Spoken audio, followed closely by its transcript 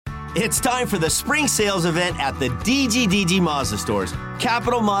It's time for the spring sales event at the DGDG Mazda stores.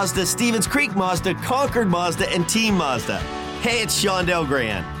 Capital Mazda, Stevens Creek Mazda, Concord Mazda, and Team Mazda. Hey, it's Shondell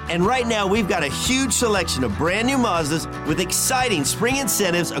Grand. And right now, we've got a huge selection of brand new Mazdas with exciting spring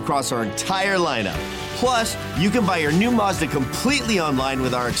incentives across our entire lineup. Plus, you can buy your new Mazda completely online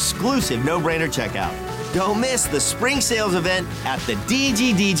with our exclusive no-brainer checkout. Don't miss the spring sales event at the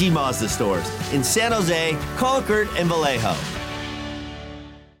DGDG Mazda stores in San Jose, Concord, and Vallejo.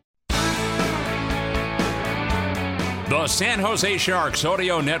 The San Jose Sharks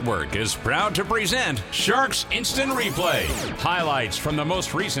Audio Network is proud to present Sharks Instant Replay. Highlights from the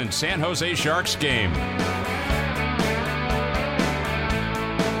most recent San Jose Sharks game.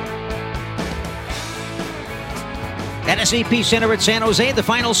 NSAP Center at San Jose, the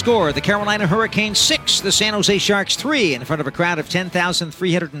final score, the Carolina Hurricanes 6, the San Jose Sharks 3, in front of a crowd of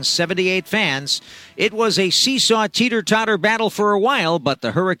 10,378 fans. It was a seesaw teeter-totter battle for a while, but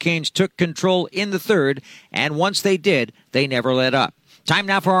the Hurricanes took control in the third, and once they did, they never let up. Time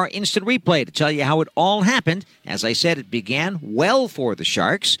now for our instant replay to tell you how it all happened. As I said, it began well for the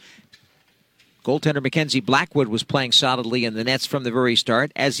Sharks. Goaltender Mackenzie Blackwood was playing solidly in the nets from the very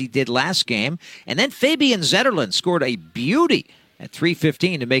start, as he did last game. And then Fabian Zetterlund scored a beauty at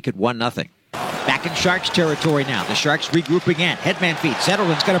 3:15 to make it 1-0. Back in Sharks territory now. The Sharks regroup again. Headman feed.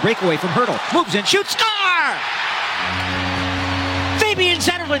 Zetterlund's got a breakaway from Hertl. Moves in, shoots, score! Fabian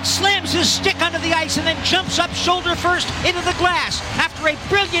Zetterlund slams his stick onto the ice and then jumps up shoulder first into the glass after a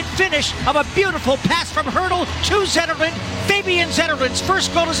brilliant finish of a beautiful pass from Hertl to Zetterlund. Fabian Zetterlund's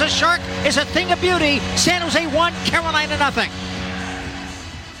first goal as a Shark is a thing of beauty. San Jose 1, Carolina 0.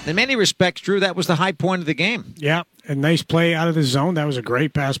 In many respects, Drew, that was the high point of the game. Yeah, a nice play out of the zone. That was a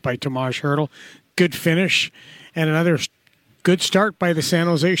great pass by Tomas Hertl. Good finish and another good start by the San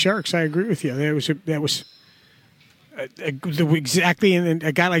Jose Sharks. I agree with you. That was exactly, and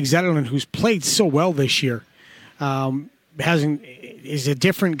a guy like Zetterlund, who's played so well this year, is a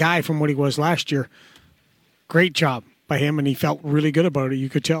different guy from what he was last year. Great job by him, and he felt really good about it. You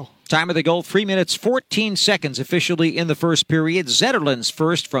could tell. Time of the goal, 3 minutes, 14 seconds officially in the first period. Zetterlund's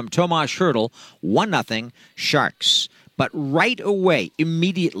first from Tomas Hertl, 1-0 Sharks. But right away,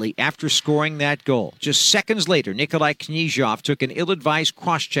 immediately after scoring that goal, just seconds later, Nikolai Knyzhov took an ill-advised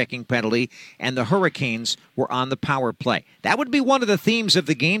cross-checking penalty, and the Hurricanes were on the power play. That would be one of the themes of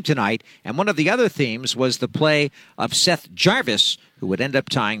the game tonight, and one of the other themes was the play of Seth Jarvis, who would end up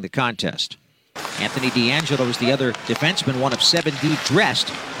tying the contest. Anthony DeAngelo is the other defenseman, one of 7 deep dressed.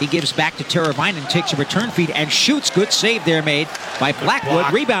 He gives back to Teravainen, takes a return feed and shoots. Good save there made by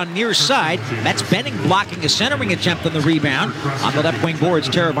Blackwood. Rebound near side. That's Benning blocking a centering attempt on the rebound. On the left wing boards,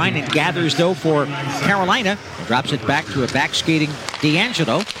 Teravainen gathers though for Carolina. Drops it back to a back-skating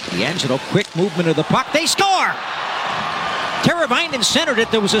DeAngelo. DeAngelo, quick movement of the puck. They score! Teravainen centered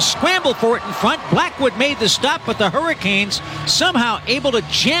it. There was a scramble for it in front. Blackwood made the stop, but the Hurricanes somehow able to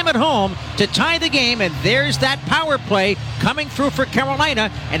jam it home to tie the game, and there's that power play coming through for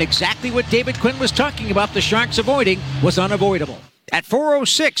Carolina, and exactly what David Quinn was talking about, the Sharks avoiding, was unavoidable. At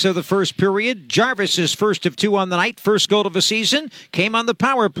 4:06 of the first period, Jarvis's first of 2 on the night, first goal of the season, came on the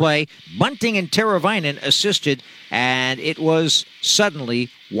power play. Bunting and Teravainen assisted, and it was suddenly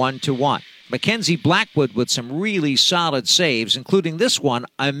 1-1. Mackenzie Blackwood with some really solid saves, including this one,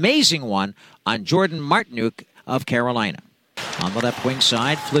 amazing one, on Jordan Martinook of Carolina. On the left wing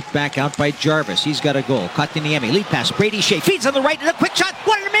side, flipped back out by Jarvis. He's got a goal. Kotkaniemi, lead pass, Brady Shea, feeds on the right, and a quick shot.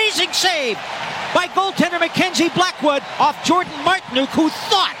 What an amazing save by goaltender Mackenzie Blackwood off Jordan Martinook, who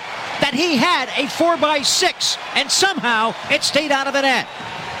thought that he had a 4x6, and somehow it stayed out of the net.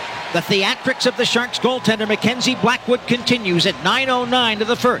 The theatrics of the Sharks goaltender Mackenzie Blackwood continues at 9:09 of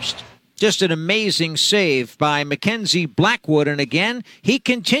the first. Just an amazing save by Mackenzie Blackwood. And again, he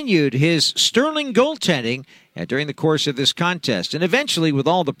continued his sterling goaltending during the course of this contest. And eventually, with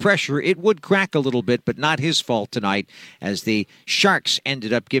all the pressure, it would crack a little bit, but not his fault tonight, as the Sharks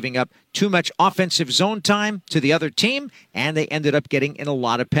ended up giving up too much offensive zone time to the other team, and they ended up getting in a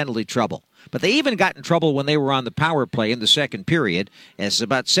lot of penalty trouble. But they even got in trouble when they were on the power play in the second period. As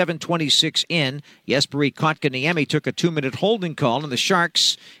about 7:26 in, Jesperi Kotkaniemi took a 2-minute holding call, and the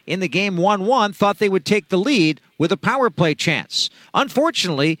Sharks, in the game 1-1, thought they would take the lead with a power play chance.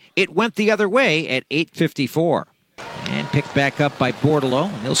 Unfortunately, it went the other way at 8:54. And picked back up by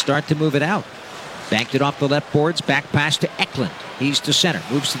Bordeleau, and he'll start to move it out. Banked it off the left boards, back pass to Eklund. He's to center,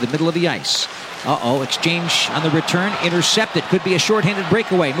 moves to the middle of the ice. Exchange on the return, intercepted. Could be a shorthanded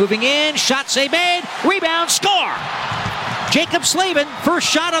breakaway. Moving in, shot save made, rebound, score! Jacob Slavin, first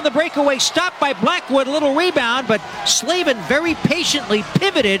shot on the breakaway, stopped by Blackwood, a little rebound, but Slavin very patiently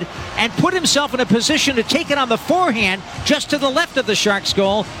pivoted and put himself in a position to take it on the forehand just to the left of the Sharks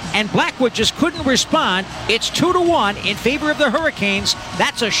goal, and Blackwood just couldn't respond. It's 2-1 in favor of the Hurricanes.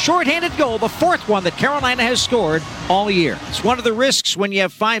 That's a shorthanded goal, the fourth one that Carolina has scored all year. It's one of the risks when you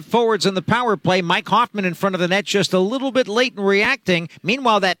have 5 forwards in the power play. Mike Hoffman in front of the net just a little bit late in reacting.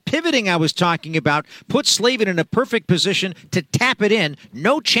 Meanwhile, that pivoting I was talking about put Slavin in a perfect position to tap it in.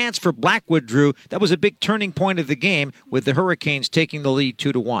 No chance for Blackwood, Drew. That was a big turning point of the game with the Hurricanes taking the lead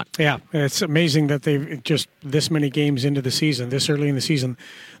 2-1. Yeah, it's amazing that they've just this many games into the season, this early in the season,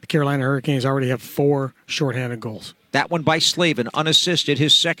 the Carolina Hurricanes already have 4 shorthanded goals. That one by Slavin, unassisted,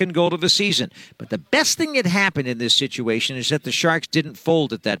 his second goal of the season. But the best thing that happened in this situation is that the Sharks didn't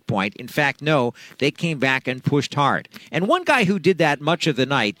fold at that point. In fact, no, they came back and pushed hard. And one guy who did that much of the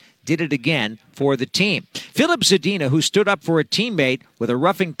night did it again for the team. Filip Zadina, who stood up for a teammate with a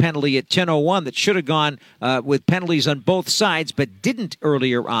roughing penalty at 10:01 that should have gone with penalties on both sides but didn't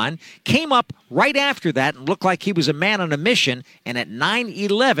earlier on, came up right after that and looked like he was a man on a mission. And at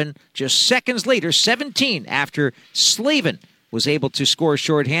 9:11, just seconds later, 17 after Slavin was able to score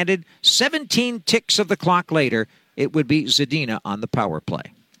shorthanded, 17 ticks of the clock later, it would be Zadina on the power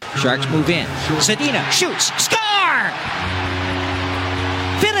play. Sharks move in. Zadina shoots. Score!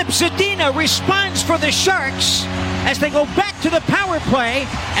 Filip Zadina responds for the Sharks as they go back to the power play,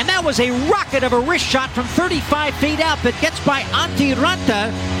 and that was a rocket of a wrist shot from 35 feet out that gets by Antti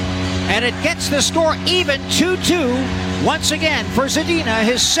Ranta, and it gets the score even 2-2 once again for Zadina,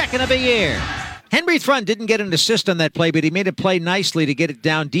 his second of the year. Henry Thrun didn't get an assist on that play, but he made it play nicely to get it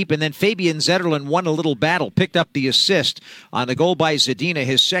down deep, and then Fabian Zetterlund won a little battle, picked up the assist on the goal by Zadina,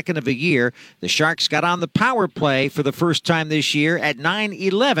 his second of the year. The Sharks got on the power play for the first time this year at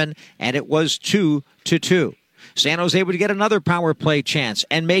 9:11, and it was 2-2. San Jose would get another power play chance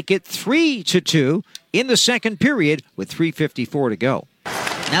and make it 3-2 in the second period with 3:54 to go.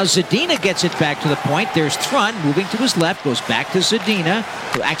 Now Zadina gets it back to the point. There's Thrun moving to his left, goes back to Zadina.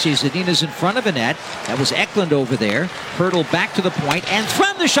 Actually, Zadina's in front of the net. That was Eklund over there. Hurdle back to the point, and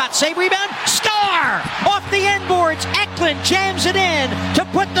Thrun the shot, save, rebound, score! Off the end boards, Eklund jams it in to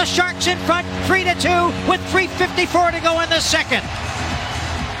put the Sharks in front 3-2 with 3:54 to go in the second.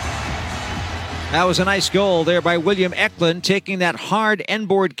 That was a nice goal there by William Eklund, taking that hard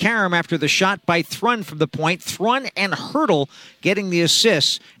end-board carom after the shot by Thrun from the point. Thrun and Hurdle getting the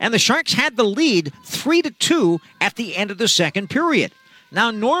assists. And the Sharks had the lead 3-2 at the end of the second period.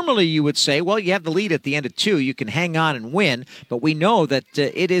 Now, normally you would say, well, you have the lead at the end of 2. You can hang on and win. But we know that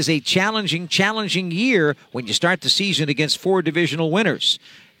it is a challenging year when you start the season against 4 divisional winners.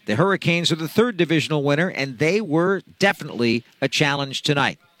 The Hurricanes are the 3rd divisional winner, and they were definitely a challenge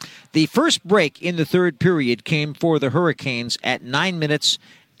tonight. The first break in the third period came for the Hurricanes at 9 minutes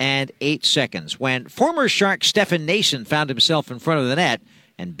and 8 seconds when former Shark Stefan Noesen found himself in front of the net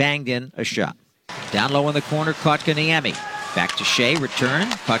and banged in a shot. Down low in the corner, Kotkaniemi. Back to Shea, return.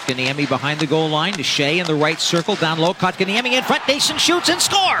 Kotkaniemi behind the goal line to Shea in the right circle. Down low, Kotkaniemi in front. Noesen shoots and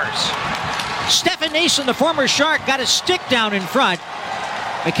scores! Stefan Noesen, the former Shark, got a stick down in front.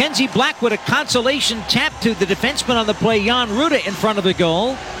 Mackenzie Blackwood, a consolation tap to the defenseman on the play, Jan Ruda, in front of the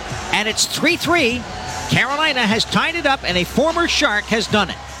goal. And it's 3-3. Carolina has tied it up, and a former Shark has done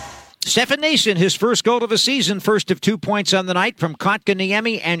it. Stefan Noesen, his first goal of the season, first of 2 points on the night from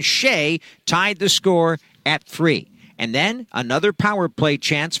Kotkaniemi, and Shea tied the score at 3. And then another power play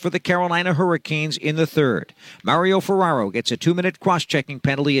chance for the Carolina Hurricanes in the third. Mario Ferraro gets a 2-minute cross-checking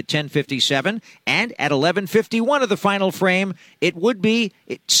penalty at 10:57. And at 11:51 of the final frame, it would be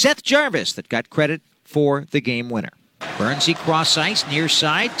Seth Jarvis that got credit for the game winner. Bernsey cross ice, near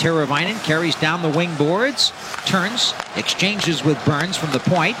side. Teravainen carries down the wing boards. Turns, exchanges with Burns from the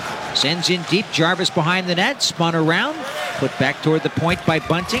point. Sends in deep, Jarvis behind the net. Spun around. Put back toward the point by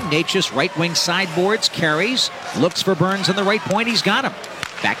Bunting. Necas right wing sideboards, carries. Looks for Burns on the right point. He's got him.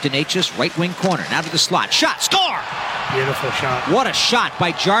 Back to Necas, right wing corner. Now to the slot. Shot, score! Beautiful shot. What a shot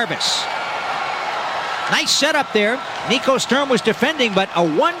by Jarvis. Nice setup there. Nico Sturm was defending, but a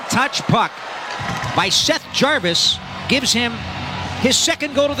one-touch puck by Seth Jarvis gives him his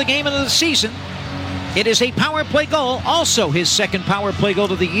second goal of the game and of the season. It is a power play goal, also his second power play goal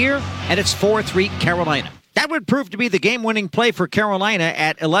of the year, and it's 4-3 Carolina. That would prove to be the game-winning play for Carolina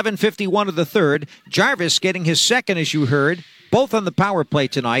at 11:51 of the third. Jarvis getting his second, as you heard, both on the power play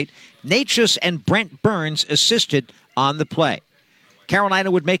tonight. Necas and Brent Burns assisted on the play.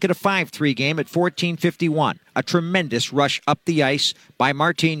 Carolina would make it a 5-3 game at 14:51. A tremendous rush up the ice by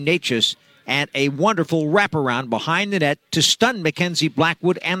Martin Necas, and a wonderful wraparound behind the net to stun Mackenzie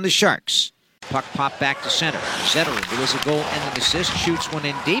Blackwood and the Sharks. Puck popped back to center. Zetterlund, there was a goal and an assist, shoots one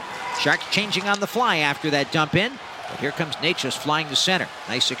in deep. Sharks changing on the fly after that dump in. But here comes Necas flying to center.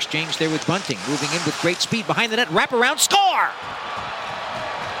 Nice exchange there with Bunting. Moving in with great speed behind the net. Wraparound score!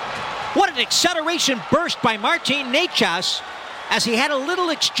 What an acceleration burst by Martin Necas as he had a little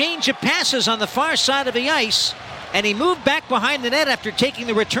exchange of passes on the far side of the ice. And he moved back behind the net after taking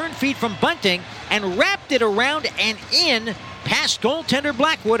the return feed from Bunting and wrapped it around and in past goaltender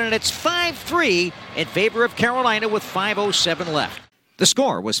Blackwood. And it's 5-3 in favor of Carolina with 5:07 left. The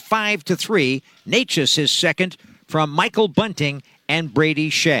score was 5-3. Necas his second from Michael Bunting and Brady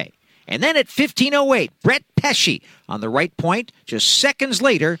Shea. And then at 15:08, Brett Pesce on the right point. Just seconds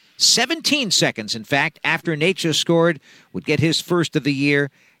later, 17 seconds in fact, after Necas scored, would get his first of the year.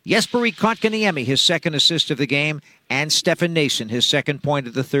 Jesperi Kotkaniemi, his second assist of the game, and Stefan Noesen, his second point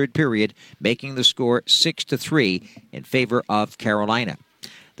of the third period, making the score 6-3 in favor of Carolina.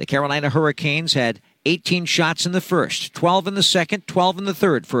 The Carolina Hurricanes had 18 shots in the first, 12 in the second, 12 in the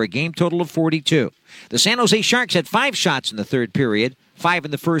third, for a game total of 42. The San Jose Sharks had 5 shots in the third period, 5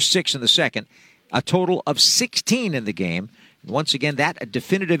 in the first, 6 in the second, a total of 16 in the game. Once again, that a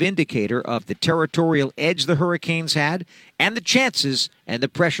definitive indicator of the territorial edge the Hurricanes had and the chances and the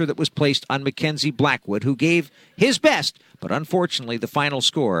pressure that was placed on Mackenzie Blackwood, who gave his best, but unfortunately the final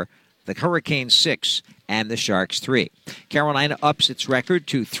score, the Hurricanes 6 and the Sharks 3. Carolina ups its record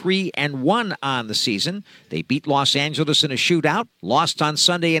to 3-1 on the season. They beat Los Angeles in a shootout, lost on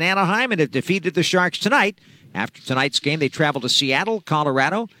Sunday in Anaheim, and have defeated the Sharks tonight. After tonight's game, they travel to Seattle,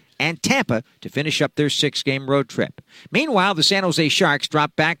 Colorado, and Tampa to finish up their 6-game road trip. Meanwhile, the San Jose Sharks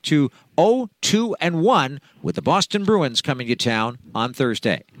drop back to 0-2-1 with the Boston Bruins coming to town on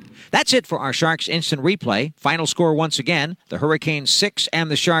Thursday. That's it for our Sharks Instant Replay. Final score once again, the Hurricanes 6 and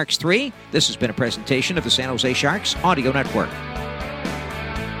the Sharks 3. This has been a presentation of the San Jose Sharks Audio Network.